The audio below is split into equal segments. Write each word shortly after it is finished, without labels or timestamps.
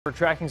We're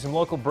tracking some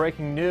local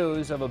breaking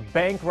news of a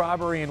bank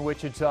robbery in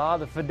Wichita.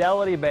 The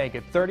Fidelity Bank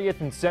at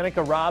 30th and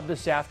Seneca robbed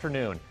this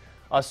afternoon.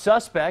 A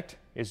suspect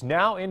is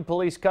now in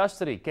police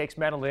custody. KAKE's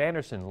Madeline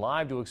Anderson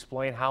live to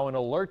explain how an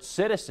alert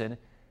citizen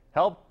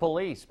helped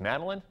police.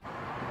 Madeline?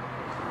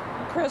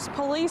 Chris,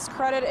 police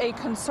credit a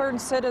concerned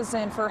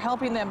citizen for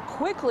helping them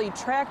quickly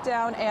track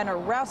down and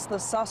arrest the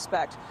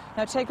suspect.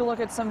 Now take a look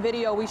at some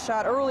video we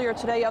shot earlier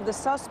today of the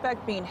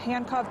suspect being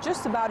handcuffed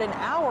just about an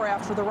hour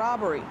after the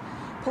robbery.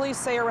 Police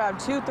say around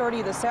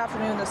 2:30 this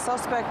afternoon, the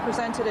suspect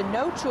presented a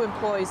note to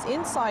employees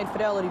inside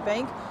Fidelity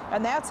Bank,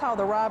 and that's how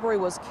the robbery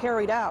was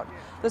carried out.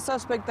 The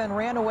suspect then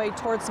ran away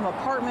towards some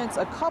apartments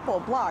a couple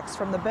blocks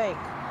from the bank.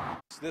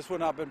 This would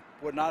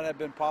not have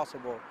been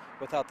possible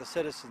without the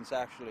citizens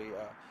actually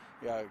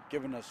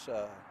giving us,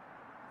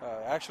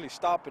 actually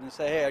stopping and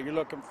say, hey, are you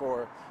looking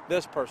for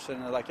this person?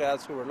 And like, yeah,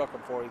 that's who we're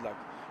looking for. He's like,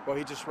 well,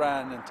 he just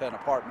ran into an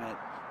apartment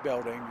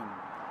building, and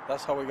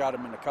that's how we got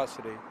him into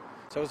custody.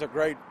 So it was a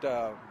great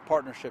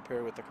partnership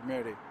here with the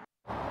community.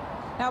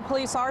 Now,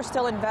 police are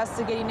still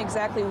investigating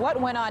exactly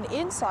what went on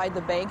inside the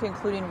bank,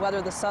 including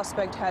whether the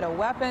suspect had a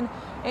weapon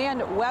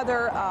and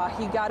whether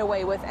he got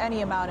away with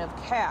any amount of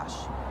cash.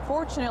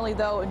 Fortunately,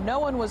 though, no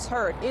one was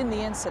hurt in the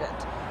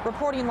incident.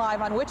 Reporting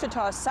live on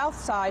Wichita's south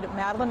side,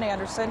 Madeline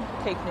Anderson,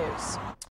 KAKE News.